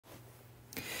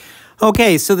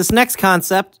Okay, so this next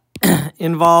concept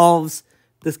involves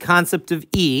this concept of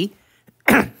E,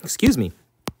 excuse me,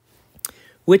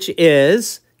 which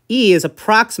is E is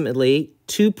approximately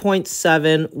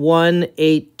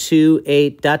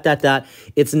 2.71828 ...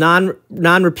 It's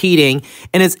non-repeating,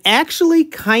 and it's actually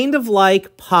kind of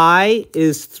like pi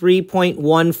is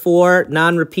 3.14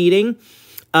 non-repeating.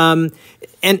 And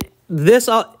this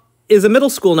is a middle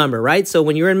school number, right? So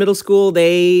when you're in middle school,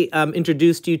 they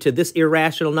introduced you to this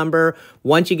irrational number.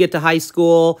 Once you get to high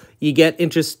school, you get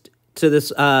introduced to this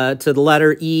to the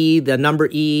letter E, the number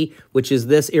E, which is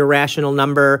this irrational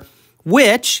number,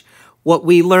 which what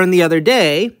we learned the other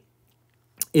day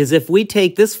is if we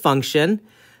take this function,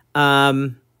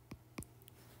 f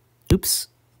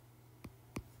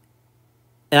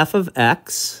of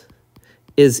x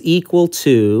is equal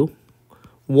to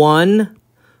 1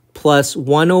 plus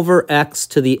 1 over x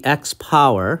to the x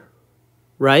power,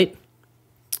 right?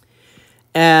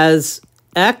 As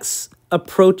x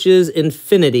approaches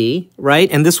infinity,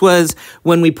 right? And this was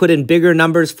when we put in bigger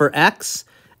numbers for x.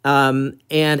 And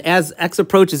as x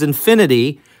approaches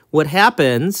infinity, what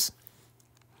happens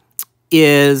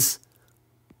is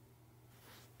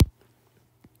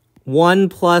 1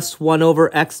 plus 1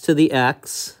 over x to the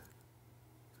x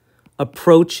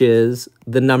approaches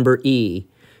the number E.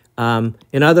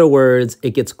 In other words,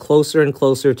 it gets closer and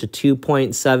closer to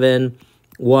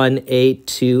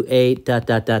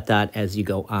 2.71828 ... as you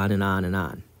go on and on and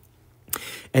on.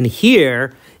 And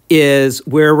here is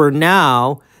where we're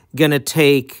now going to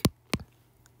take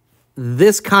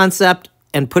this concept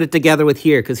and put it together with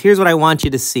here, because here's what I want you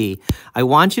to see. I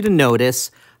want you to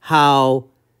notice how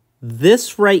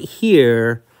this right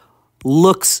here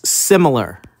looks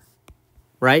similar,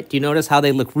 right? Do you notice how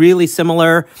they look really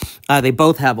similar? They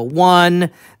both have a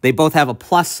 1, they both have a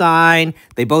plus sign,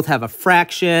 they both have a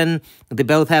fraction, they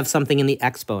both have something in the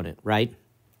exponent, right?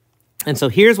 And so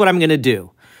here's what I'm going to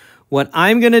do. What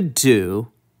I'm going to do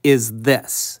is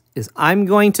this. I'm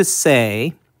going to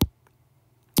say,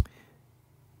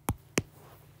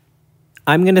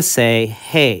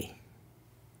 hey,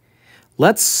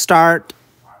 let's start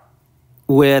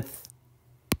with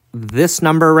this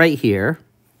number right here,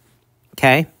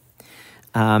 okay?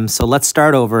 So let's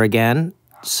start over again.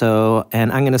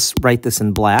 And I'm going to write this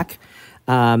in black.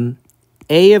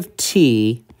 A of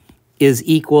t is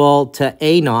equal to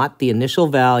a naught, the initial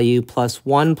value, plus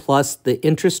 1 plus the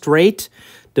interest rate,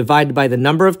 divided by the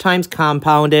number of times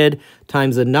compounded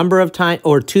times the number of times,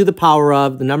 or to the power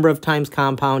of the number of times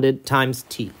compounded times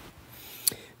t.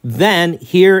 Then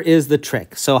here is the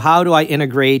trick. So how do I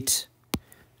integrate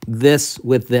this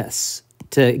with this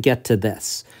to get to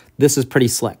this? This is pretty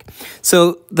slick.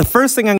 So the first thing I'm